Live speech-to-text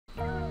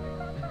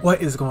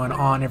What is going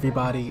on,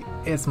 everybody?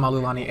 It's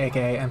Malulani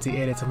aka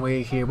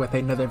MT8 here with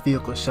another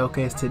vehicle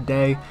showcase.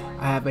 Today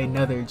I have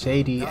another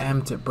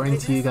JDM to bring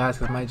to you guys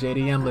because my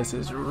JDM list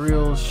is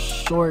real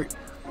short.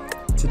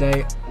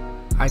 Today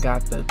I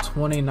got the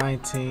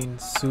 2019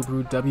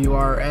 Subaru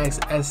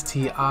WRX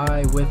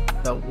STI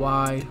with the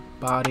wide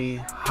body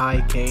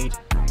Hycade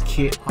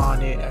kit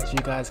on it, as you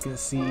guys can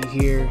see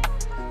here.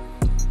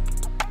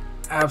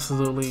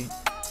 Absolutely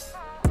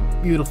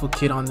beautiful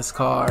kit on this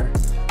car.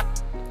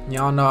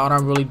 Y'all know I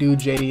don't really do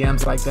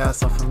JDMs like that,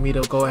 so for me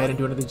to go ahead and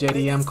do another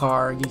JDM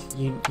car,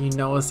 you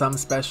know it's something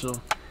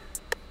special.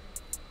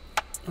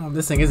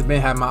 This thing has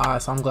been had my eye,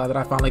 so I'm glad that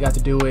I finally got to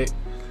do it.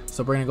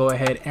 So we're gonna go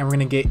ahead and we're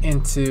gonna get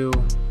into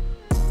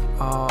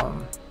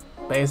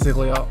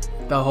basically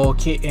the whole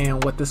kit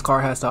and what this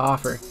car has to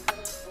offer.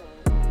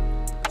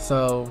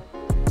 So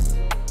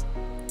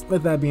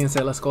with that being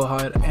said, let's go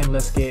ahead and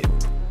let's get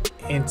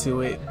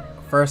into it.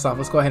 First off,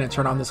 let's go ahead and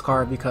turn on this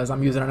car because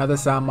I'm using another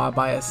sound mod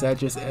by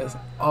Hycade as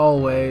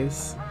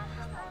always.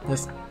 I'm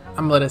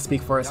gonna let it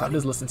speak for itself.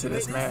 Just listen to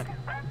this, man.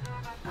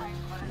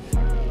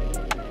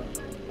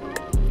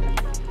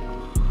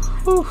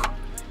 Whew.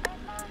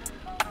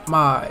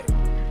 My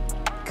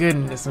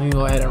goodness, let me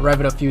go ahead and rev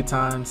it a few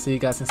times so you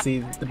guys can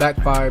see the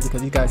backfire,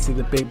 because you guys see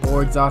the big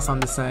bore exhaust on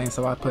the same,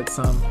 so I put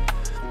some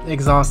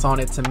exhaust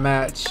on it to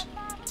match.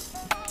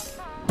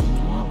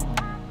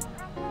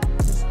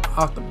 Just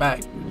off the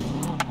back.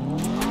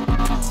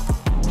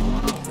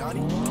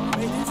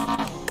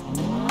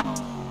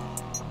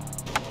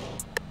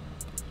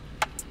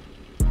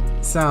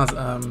 Sounds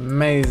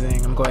amazing.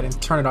 I'm gonna go ahead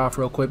and turn it off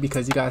real quick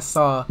because you guys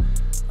saw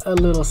a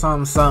little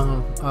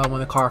something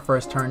when the car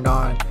first turned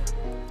on.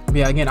 But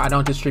yeah, again, I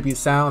don't distribute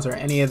sounds or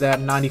any of that.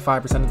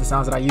 95% of the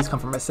sounds that I use come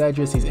from Hycade.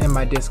 He's in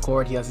my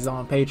Discord. He has his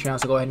own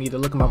Patreon, so go ahead and either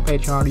look him up on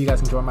Patreon or you guys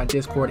can join my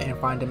Discord and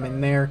find him in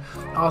there.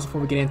 Also,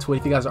 before we get into it,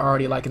 if you guys are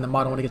already liking the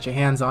model and want to get your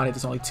hands on it,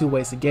 there's only two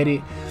ways to get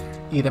it.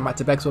 Either my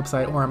Tebek's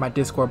website or my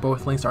Discord.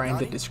 Both links are in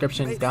the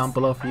description down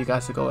below for you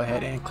guys to go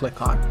ahead and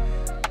click on.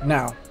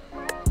 Now,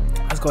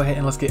 let's go ahead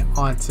and let's get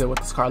on to what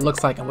this car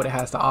looks like and what it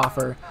has to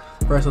offer.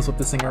 First, let's flip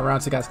this thing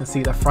around so you guys can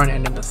see the front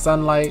end in the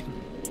sunlight.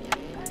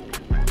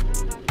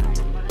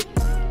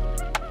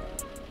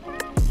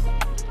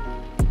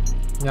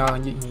 Y'all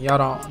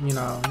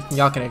don't,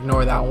 y'all can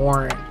ignore that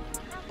warrant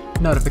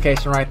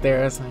notification right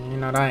there. It's,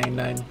 that ain't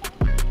nothing.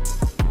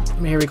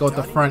 Here we go with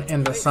the front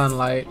in the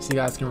sunlight so you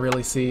guys can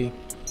really see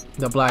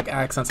the black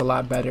accents a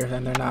lot better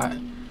and they're not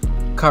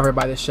covered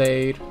by the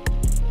shade.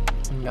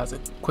 You guys a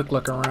quick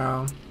look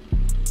around.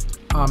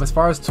 As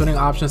far as tuning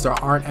options, there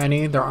aren't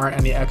any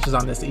extras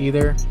on this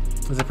either.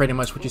 This is pretty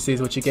much what you see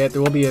is what you get.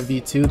 There will be a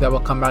V2 that will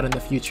come out in the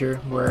future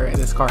where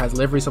this car has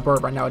livery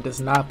support. Right now it does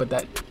not, but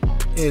that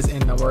is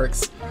in the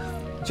works.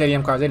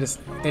 JDM cars, they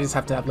just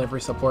have to have livery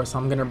support, so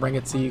I'm gonna bring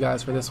it to you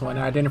guys for this one.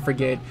 And I didn't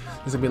forget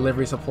there's gonna be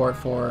livery support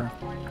for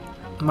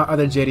my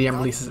other JDM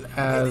releases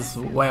as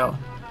well.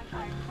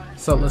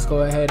 So let's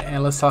go ahead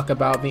and let's talk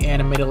about the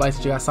animated lights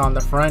that you guys saw on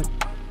the front.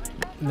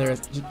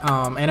 There's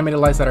animated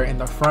lights that are in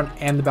the front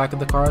and the back of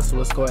the car, so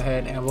let's go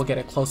ahead and we'll get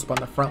a close-up on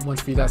the front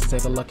ones for you guys to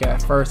take a look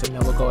at first, and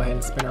then we'll go ahead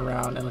and spin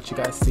around and let you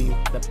guys see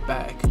the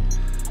back.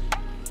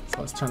 So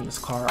let's turn this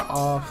car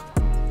off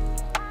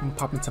and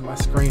pop into my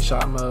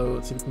screenshot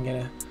mode so we can get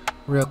a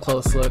real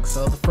close look.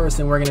 So the first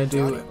thing we're gonna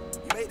do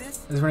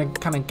is we're gonna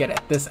kind of get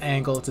at this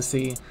angle to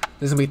see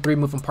there's gonna be three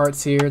moving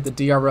parts here. The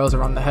DRLs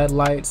are on the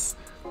headlights,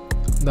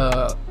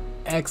 the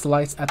X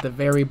lights at the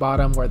very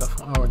bottom where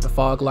the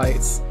fog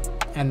lights,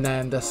 and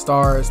then the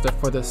stars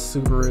for the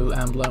Subaru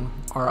emblem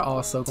are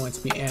also going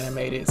to be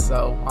animated.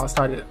 So I'll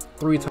start it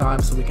 3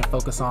 times so we can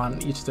focus on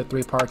each of the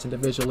 3 parts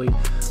individually.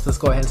 So let's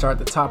go ahead and start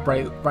at the top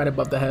right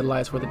above the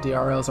headlights where the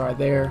DRLs are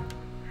there.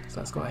 So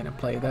let's go ahead and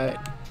play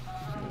that.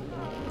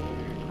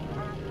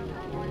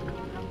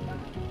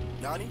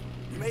 Johnny,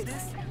 you made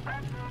this?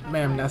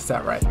 Man, that's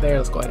that right there.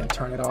 Let's go ahead and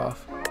turn it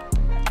off.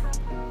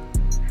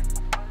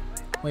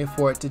 Wait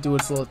for it to do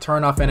its little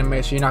turn off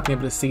animation. You're not gonna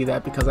be able to see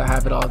that because I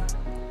have it all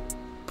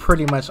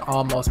pretty much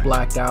almost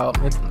blacked out.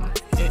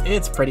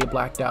 It's pretty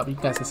blacked out, but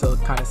you guys can still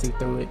kind of see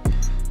through it.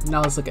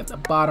 Now let's look at the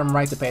bottom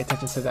right to pay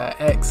attention to that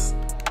X.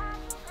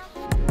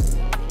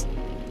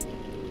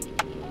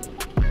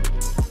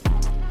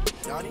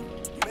 Johnny,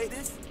 you made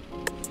this?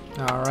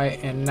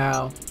 Alright, and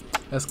now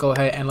let's go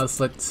ahead and let's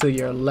look to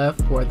your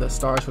left where the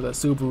stars for the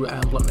Subaru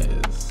emblem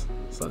is.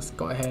 So let's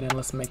go ahead and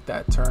let's make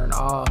that turn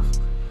off.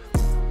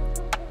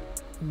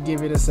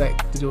 Give it a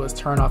sec to do its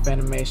turn off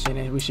animation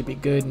and we should be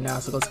good now.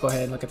 So let's go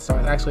ahead and look at the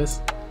stars. Actually,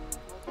 let's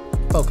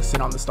focus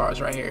in on the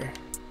stars right here.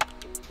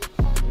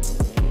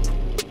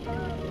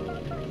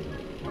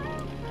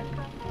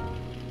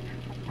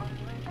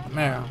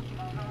 Man,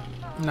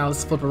 now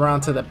let's flip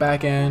around to the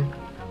back end.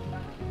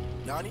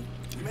 Johnny,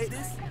 you made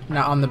this?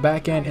 Now on the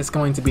back end, it's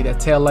going to be the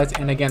tail lights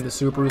and again the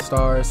Subaru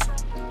stars.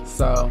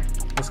 So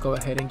let's go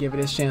ahead and give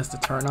it a chance to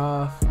turn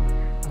off.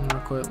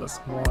 Real quick, let's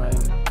 1,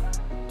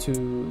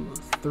 2,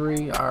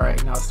 3. All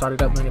right, now start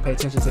it up. We're gonna pay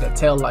attention to the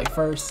tail light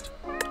first.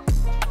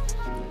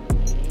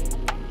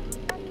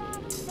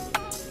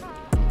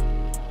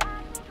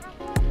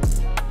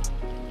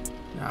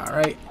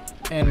 Alright,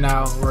 and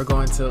now we're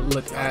going to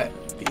look at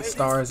the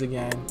stars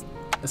again.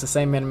 It's the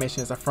same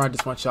animation as the front,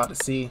 just want y'all to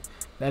see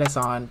that it's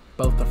on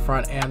both the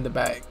front and the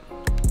back.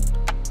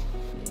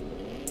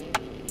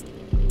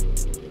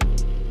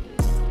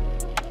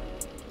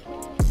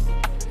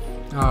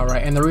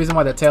 Alright, and the reason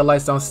why the tail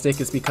lights don't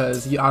stick is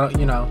because you don't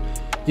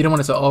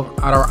want it to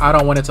I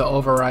don't want it to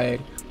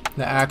override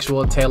the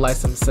actual tail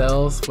lights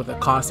themselves with a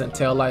constant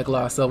tail light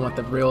glow. I still want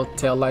the real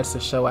tail lights to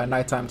show at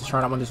nighttime, to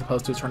turn on when they're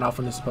supposed to, turn off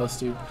when they're supposed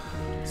to.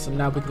 So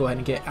now we can go ahead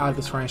and get out of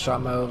the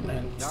screenshot mode,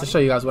 and just to show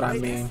you guys what I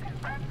mean.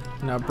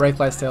 Now brake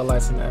lights, tail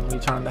lights, and then when you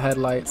turn on the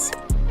headlights,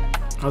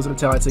 those are the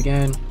tail lights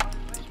again.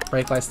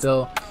 Brake lights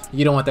still.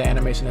 You don't want the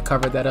animation to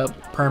cover that up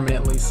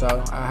permanently,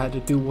 so I had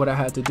to do what I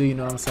had to do, you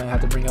know what I'm saying? I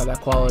had to bring out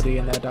that quality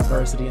and that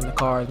diversity in the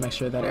cars, make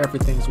sure that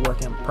everything's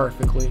working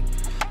perfectly.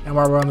 And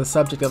while we're on the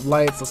subject of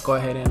lights, let's go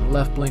ahead and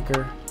left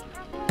blinker,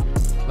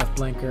 left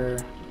blinker,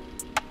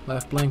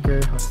 left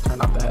blinker. Let's turn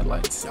off the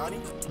headlights.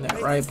 And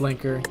then right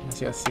blinker,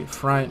 as you guys see,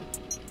 front,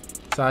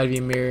 side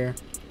view mirror,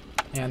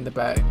 and the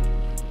back.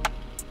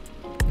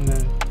 And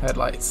then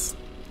headlights.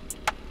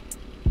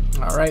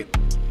 Alright.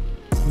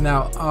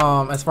 Now,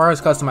 as far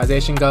as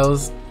customization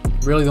goes,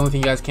 really the only thing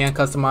you guys can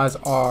customize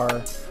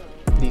are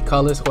the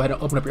colors. Go ahead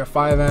and open up your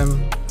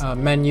 5M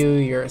menu,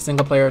 your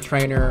single player,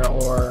 trainer,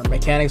 or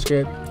mechanic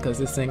script, because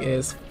this thing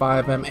is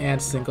 5M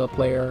and single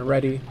player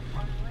ready.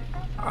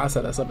 I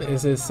set this up.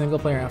 This is single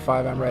player and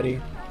 5M ready.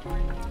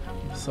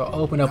 So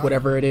open up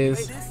whatever it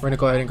is. We're gonna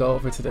go ahead and go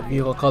over to the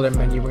vehicle color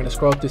menu. We're gonna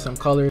scroll through some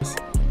colors.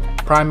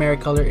 Primary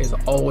color is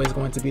always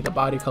going to be the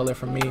body color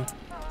for me.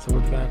 So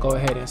we're gonna go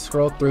ahead and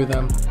scroll through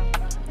them.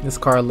 This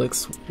car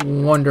looks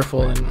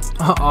wonderful in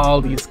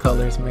all these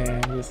colors,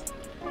 man. Just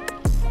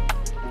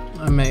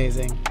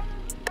amazing.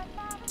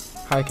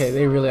 Hycade,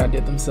 they really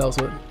outdid themselves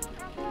with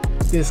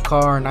this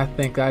car, and I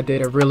think I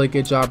did a really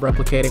good job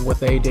replicating what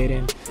they did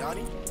and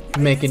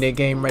making it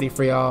game ready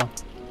for y'all.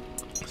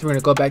 So we're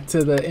gonna go back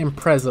to the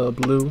Impreza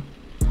blue.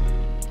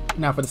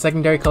 Now for the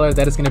secondary color,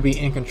 that is gonna be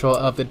in control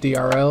of the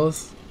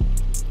DRLs.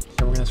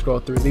 So we're gonna scroll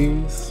through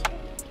these.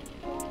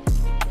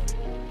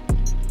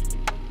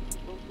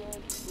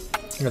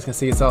 You guys can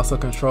see it's also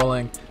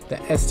controlling the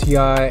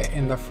STI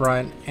in the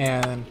front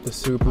and the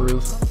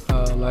Subaru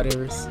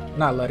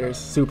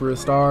Subaru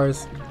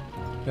stars.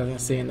 You guys can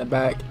see in the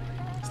back.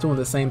 It's doing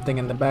the same thing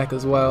in the back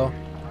as well.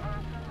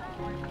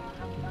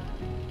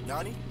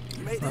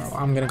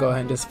 I'm gonna go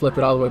ahead and just flip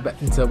it all the way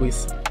back until we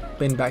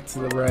spin back to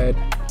the red.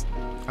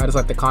 I just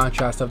like the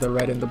contrast of the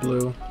red and the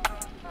blue.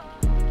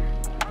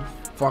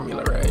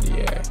 Formula red,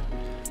 yeah.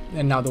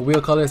 And now the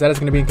wheel colors, that is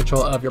going to be in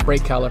control of your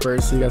brake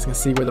calipers, so you guys can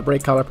see where the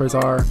brake calipers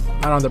are,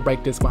 not on the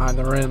brake disc behind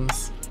the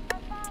rims.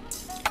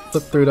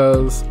 Flip through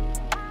those,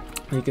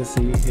 and you can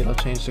see it'll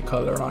change the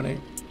color on it.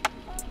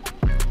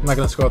 I'm not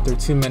going to scroll through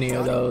too many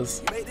of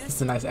those. It's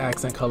a nice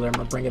accent color. I'm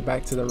going to bring it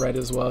back to the red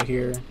as well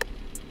here.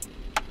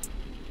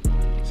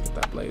 Let's get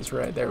that blaze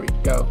red, there we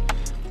go.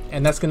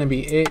 And that's going to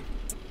be it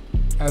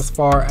as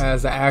far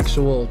as the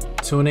actual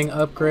tuning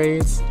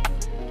upgrades.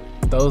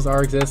 Those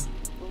are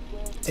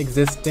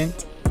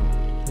existent.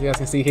 You guys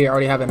can see here, I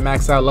already have a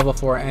max out level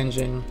 4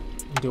 engine.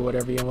 Do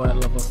whatever you want.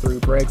 Level 3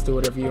 brakes, do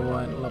whatever you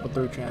want. Level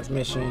 3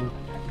 transmission.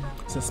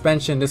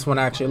 Suspension, this one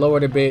I actually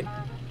lowered a bit,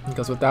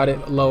 because without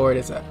it lowered,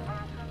 it's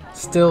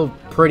still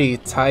pretty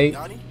tight.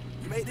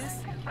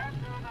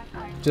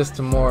 Just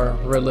a more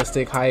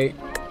realistic height.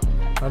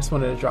 I just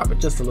wanted to drop it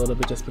just a little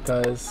bit, just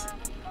because.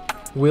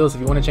 Wheels,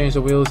 if you want to change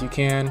the wheels, you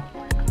can.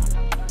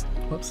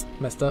 Whoops,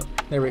 messed up.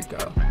 There we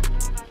go.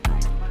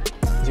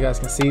 As you guys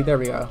can see, there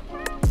we go.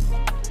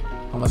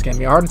 Almost gave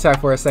me a heart attack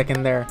for a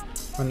second there.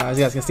 But now, as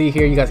you guys can see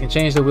here, you guys can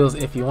change the wheels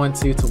if you want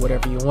to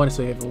whatever you want.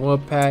 So you have a wheel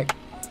pack,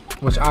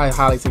 which I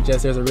highly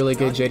suggest. There's a really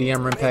good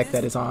JDM rim pack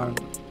that is on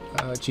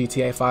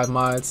GTA 5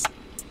 mods.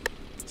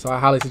 So I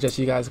highly suggest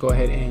you guys go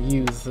ahead and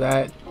use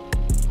that.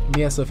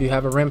 Yeah, so if you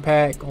have a rim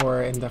pack,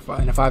 or in the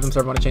 5M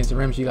server want to change the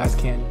rims, you guys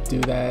can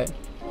do that.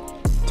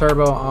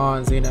 Turbo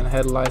on, xenon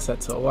headlights set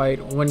to white.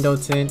 Window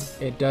tint,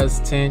 it does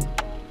tint.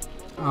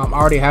 I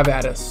already have it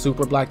at a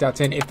super blacked out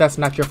tint. If that's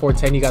not your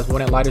 410, you guys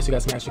want it lighter so you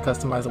guys can actually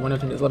customize the window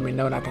tint, just let me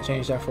know and I can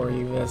change that for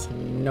you. There's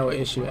no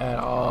issue at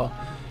all.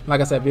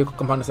 Like I said, vehicle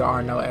components, there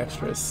are no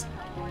extras.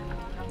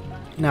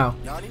 Now,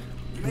 let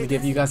me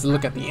give you guys a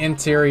look at the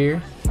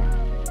interior.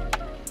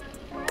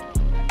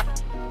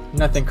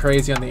 Nothing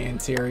crazy on the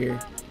interior.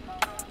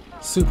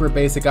 Super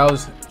basic. I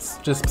was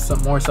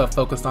just more so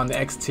focused on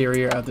the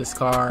exterior of this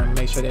car and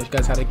make sure that you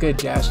guys had a good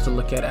dash to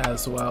look at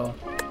as well.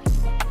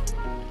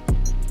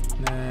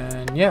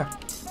 And yeah,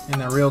 and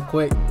then real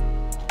quick,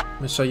 I'm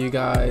gonna show you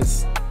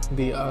guys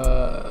the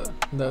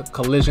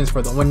collisions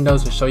for the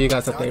windows to show you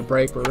guys that they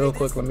break. But real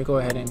quick, let me go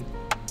ahead and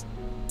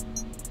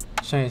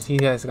change. He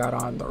has got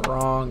on the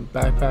wrong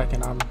backpack,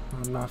 and I'm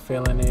not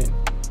feeling it.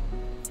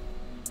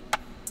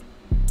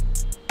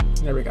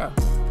 There we go.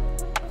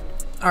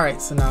 All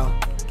right, so now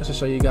just to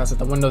show you guys that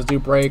the windows do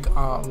break.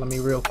 Let me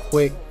real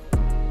quick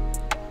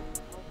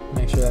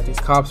make sure that these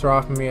cops are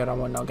off of me. I don't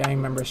want no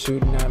gang members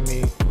shooting at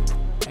me.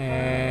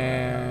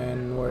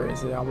 And where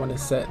is it? I want to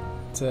set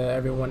to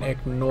everyone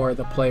ignore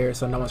the player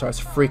so no one starts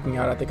freaking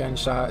out at the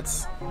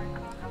gunshots.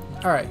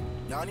 Alright,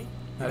 Yanni,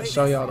 now to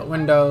show y'all the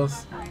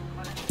windows.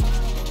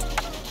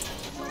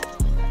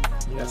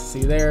 You guys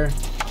see there.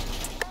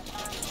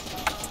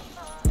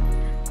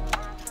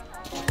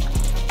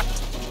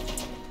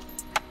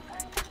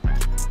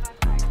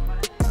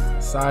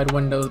 Side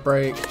windows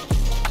break.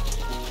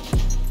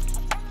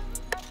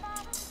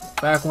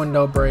 Back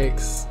window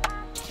breaks.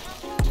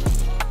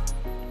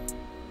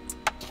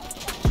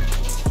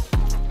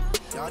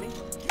 Yanni, you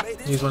made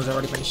this? These ones have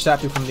already been shot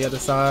through from the other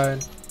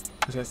side.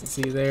 As you guys can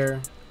see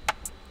there.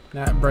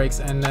 That breaks,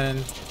 and then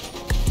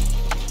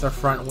the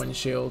front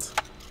windshield.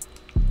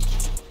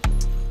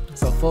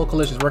 So full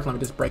collision is working. Let me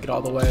just break it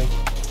all the way,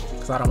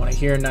 because I don't want to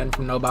hear nothing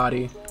from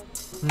nobody.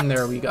 And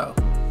there we go.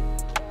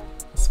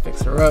 Let's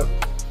fix her up.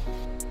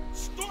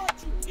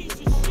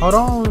 Hold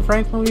on,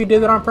 Franklin, you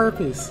did it on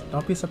purpose.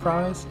 Don't be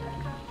surprised.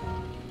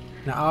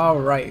 Now,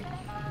 alright.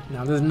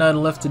 Now, there's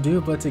nothing left to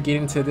do but to get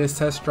into this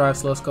test drive,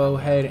 so let's go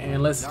ahead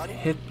and let's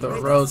hit the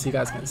road so you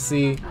guys can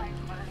see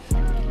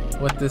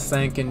what this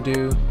thing can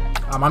do.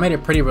 I made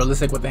it pretty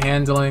realistic with the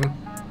handling,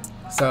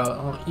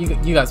 so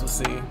you guys will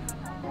see.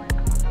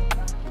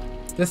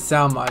 This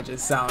sound mod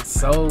just sounds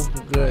so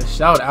good.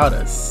 Shout out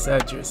to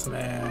Cedrus,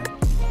 man.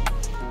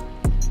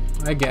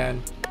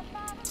 Again,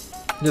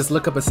 just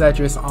look up a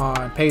Cedrus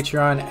on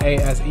Patreon,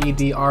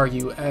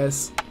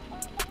 ASEDRUS.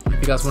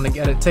 If you guys want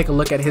to take a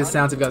look at his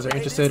sounds if you guys are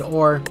interested,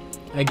 or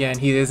again,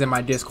 he is in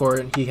my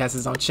Discord. He has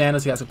his own channel,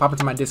 so you guys can pop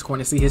into my Discord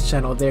and see his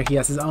channel there. He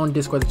has his own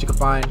Discord that you can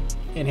find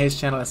in his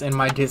channel that's in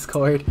my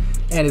Discord,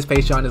 and his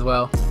Patreon as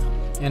well.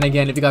 And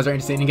again, if you guys are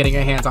interested in getting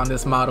your hands on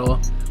this model,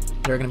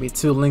 there are going to be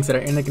 2 links that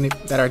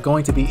are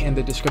going to be in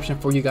the description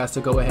for you guys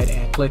to go ahead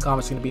and click on.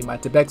 It's going to be my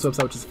Tibex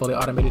website, which is a fully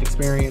automated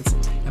experience,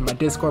 and my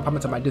Discord. Pop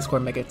into my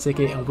Discord, make a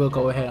ticket, and we'll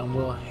go ahead and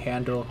we'll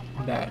handle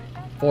that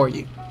for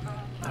you.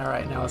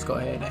 Alright, now let's go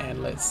ahead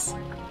and let's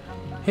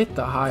hit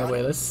the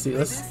highway. Let's see.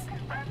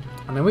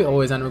 I mean, we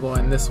always end up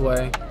going this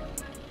way.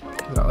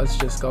 So let's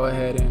just go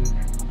ahead and...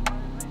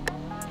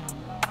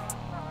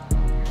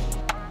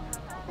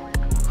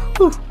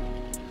 Whew.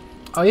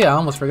 Oh yeah, I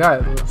almost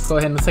forgot. Let's go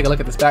ahead and let's take a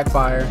look at this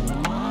backfire.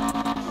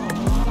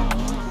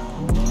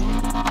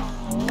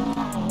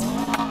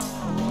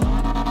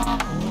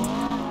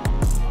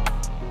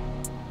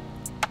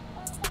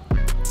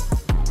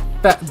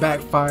 Fat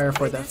backfire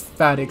for the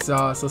fat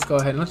exhaust. Let's go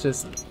ahead and let's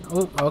just...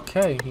 Oh,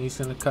 okay. He's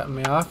gonna cut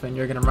me off and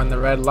you're gonna run the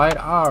red light.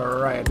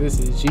 Alright, this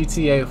is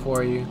GTA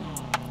for you.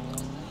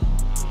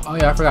 Oh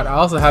yeah, I forgot. I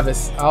also have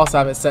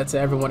it set to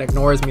everyone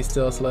ignores me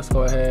still, so let's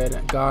go ahead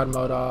and God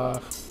mode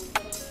off.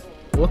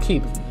 We'll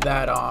keep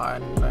that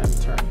on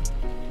and turn.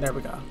 There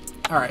we go.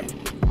 Alright.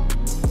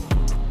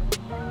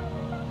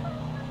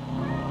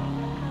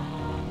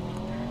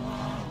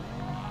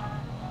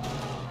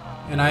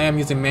 And I am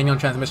using manual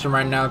transmission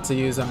right now to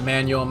use a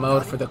manual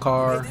mode for the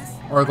car,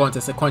 or go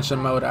into sequential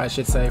mode, I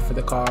should say, for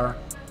the car.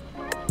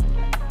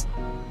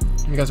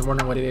 You guys are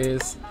wondering what it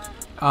is.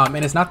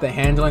 And it's not the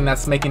handling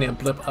that's making it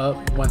blip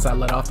up once I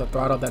let off the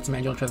throttle. That's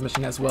manual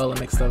transmission as well. It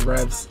makes the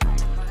revs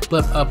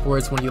blip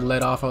upwards when you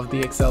let off of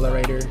the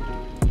accelerator.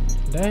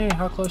 Dang,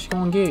 how close you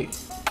gonna get?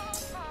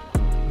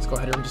 Let's go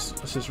ahead and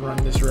let's just run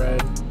this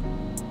red.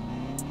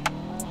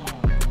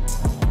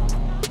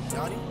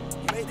 Yanni,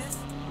 you made this?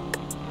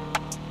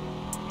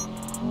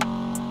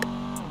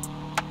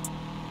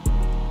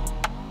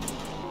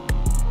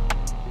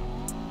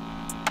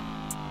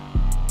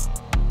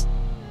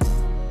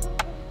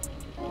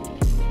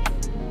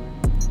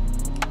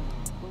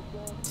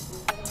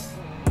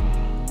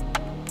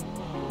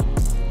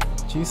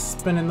 What you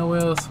spinning the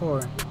wheels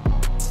for?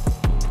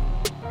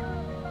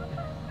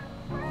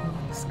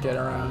 Let's get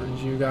around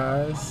you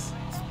guys.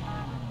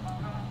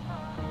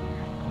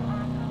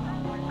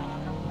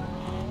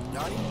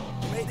 Yanni,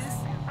 you made this?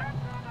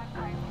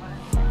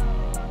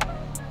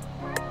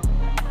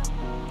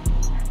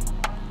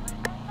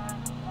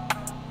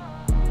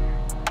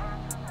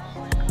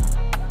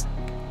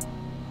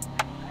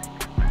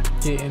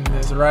 Get in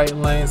this right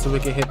lane so we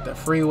can hit the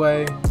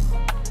freeway.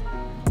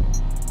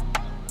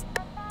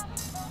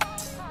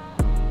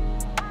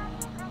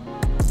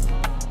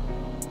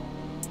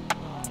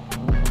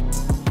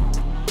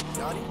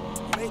 Yanni,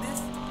 you made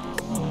this?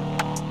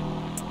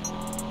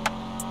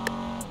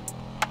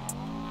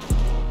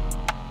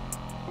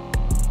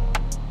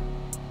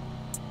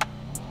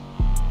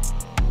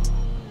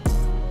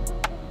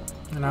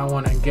 And I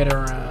want to get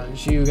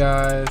around you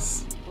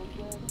guys.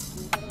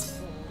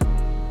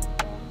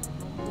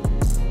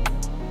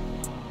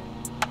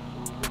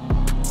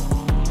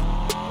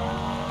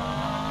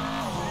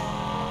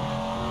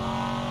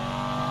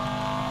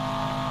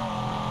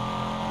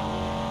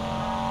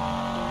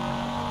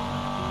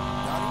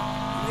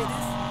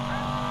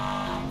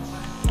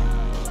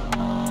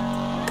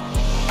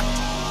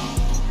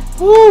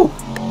 Woo!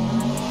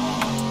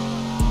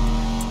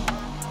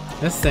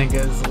 This thing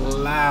is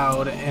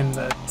loud in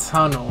the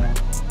tunnel.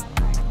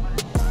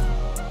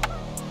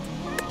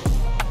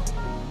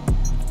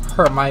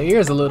 Hurt my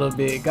ears a little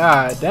bit,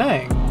 god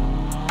dang.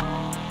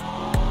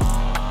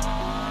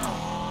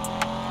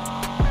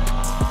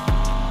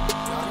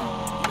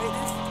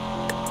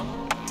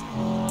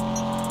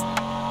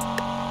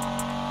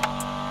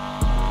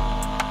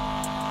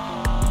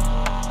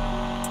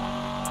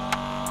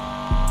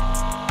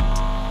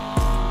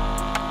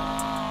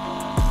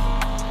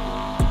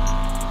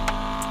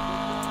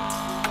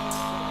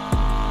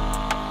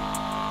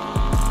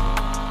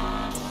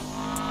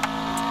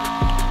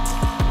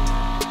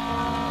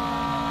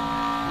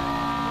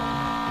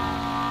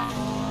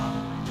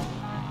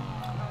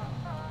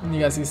 You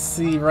guys can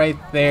see right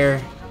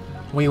there,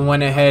 we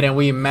went ahead and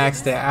we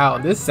maxed it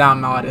out. This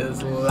sound mod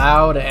is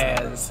loud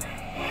as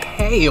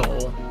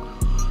hell.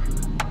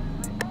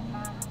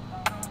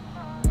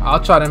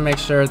 I'll try to make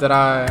sure that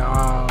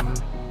I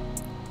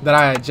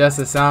adjust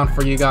the sound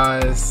for you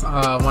guys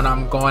when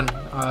I'm going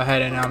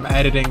ahead and I'm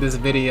editing this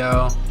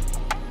video,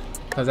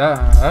 because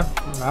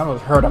that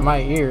was hurting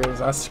my ears.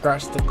 I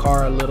scratched the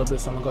car a little bit,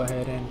 so I'm gonna go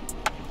ahead and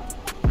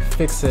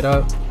fix it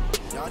up.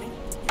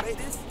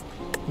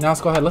 Now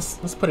let's go ahead,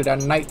 let's put it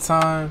at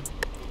nighttime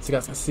so you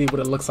guys can see what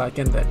it looks like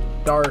in the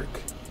dark.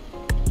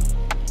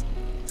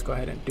 Let's go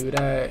ahead and do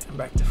that.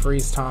 Back to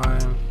freeze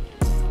time.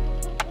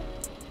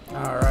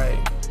 Alright.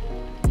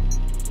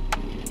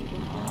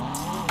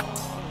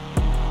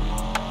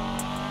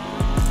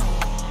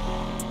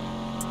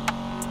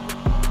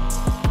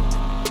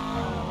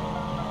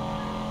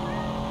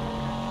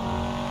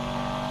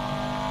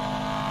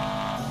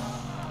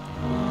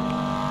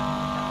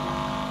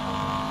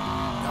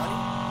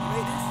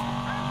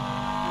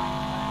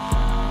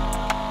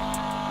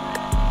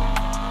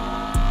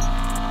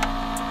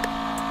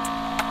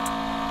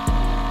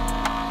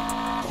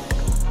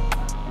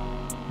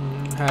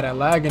 Had it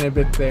lagging a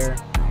bit there.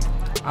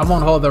 I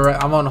won't hold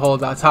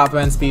the top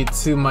end speed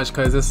too much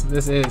because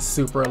this is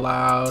super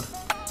loud.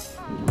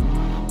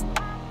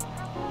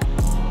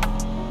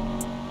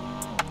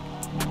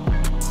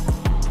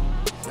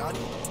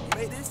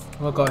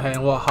 We'll go ahead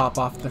and we'll hop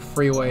off the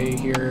freeway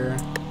here.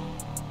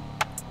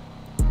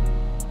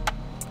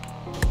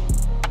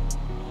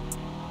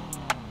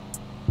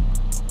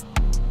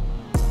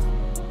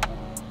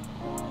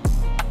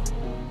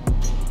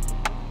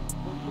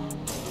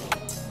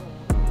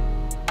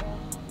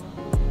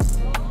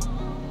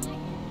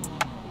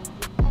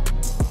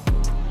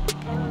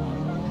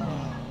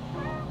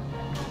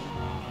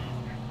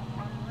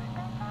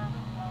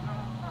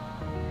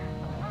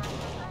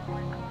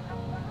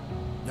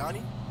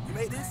 Johnny, you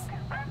made this?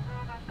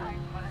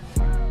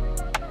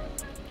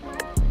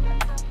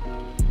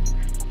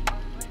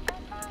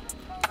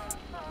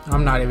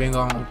 I'm not even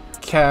gonna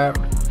cap.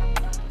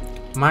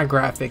 My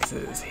graphics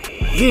is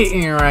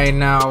hitting right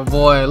now,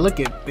 boy. Look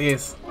at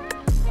this.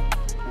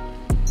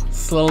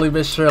 Slowly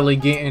but surely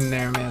getting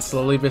there, man.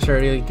 Slowly but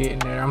surely getting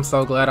there. I'm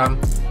so glad I'm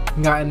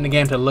got in the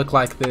game to look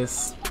like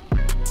this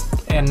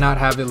and not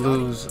have it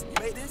lose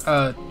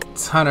a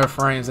ton of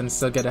frames and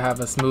still get to have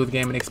a smooth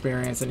gaming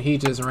experience. And he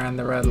just ran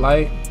the red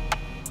light.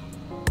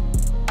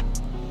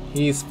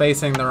 He's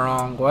facing the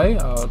wrong way.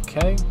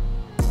 Okay.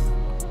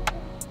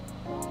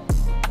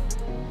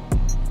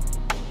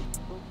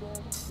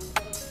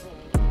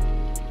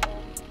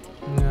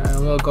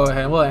 We'll go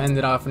ahead and we'll end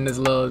it off in this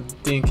little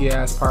dinky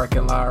ass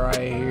parking lot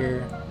right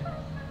here.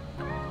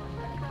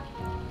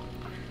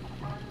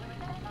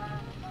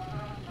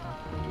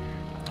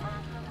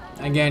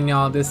 Again,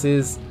 y'all, this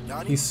is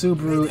the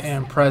Subaru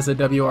Impreza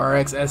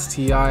WRX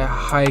STI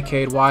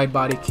Hycade wide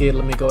body kit.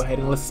 Let me go ahead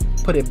and let's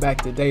put it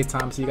back to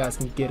daytime so you guys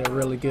can get a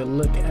really good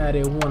look at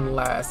it one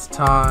last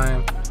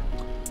time.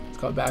 Let's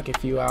go back a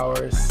few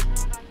hours.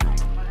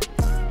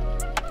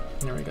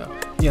 There we go.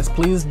 Yes,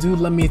 please do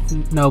let me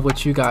know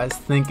what you guys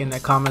think in the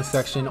comment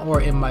section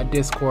or in my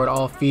Discord.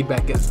 All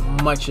feedback is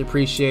much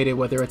appreciated,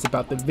 whether it's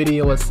about the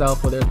video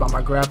itself, whether it's about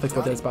my graphics,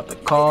 whether it's about the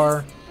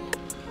car.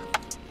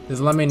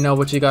 Just let me know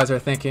what you guys are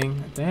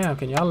thinking. Damn,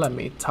 can y'all let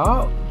me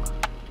talk?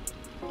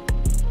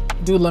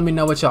 Do let me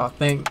know what y'all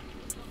think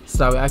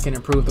so I can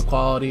improve the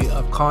quality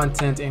of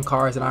content and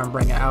cars that I'm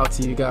bringing out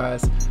to you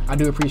guys. I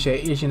do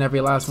appreciate each and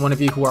every last one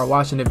of you who are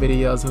watching the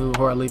videos,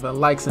 who are leaving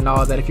likes and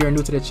all that. If you're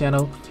new to the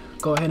channel,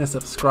 go ahead and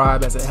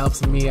subscribe, as it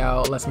helps me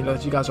out. Lets me know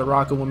that you guys are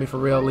rocking with me for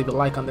real. Leave a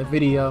like on the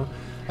video.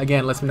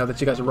 Again, lets me know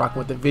that you guys are rocking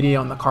with the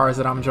video and the cars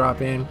that I'm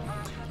dropping.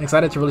 I'm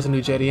excited to release a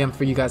new JDM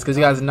for you guys, because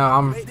you guys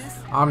know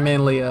I'm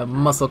mainly a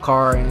muscle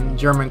car and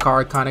German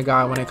car kind of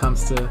guy when it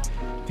comes to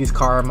these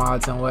car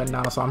mods and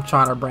whatnot. So I'm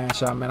trying to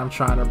branch out, man. I'm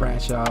trying to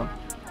branch out.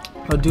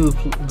 So do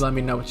let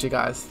me know what you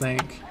guys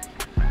think.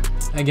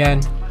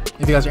 Again,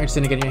 if you guys are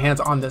interested in getting your hands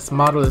on this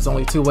model, there's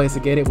only two ways to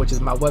get it, which is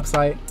my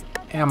website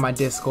and my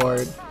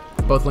Discord.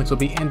 Both links will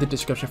be in the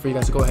description for you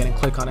guys to go ahead and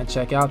click on and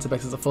check out.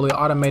 Tibex is a fully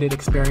automated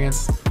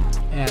experience,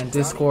 and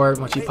Discord,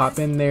 once you pop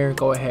in there,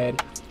 go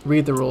ahead,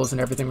 read the rules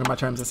and everything with my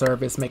terms of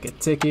service, make a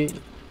ticket.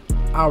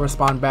 I'll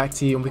respond back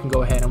to you and we can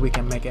go ahead and we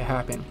can make it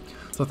happen.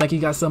 So thank you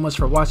guys so much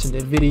for watching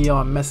the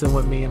video and messing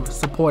with me and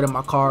supporting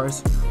my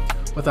cars.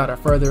 Without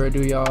further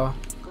ado, y'all,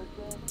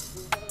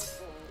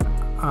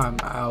 I'm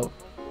out.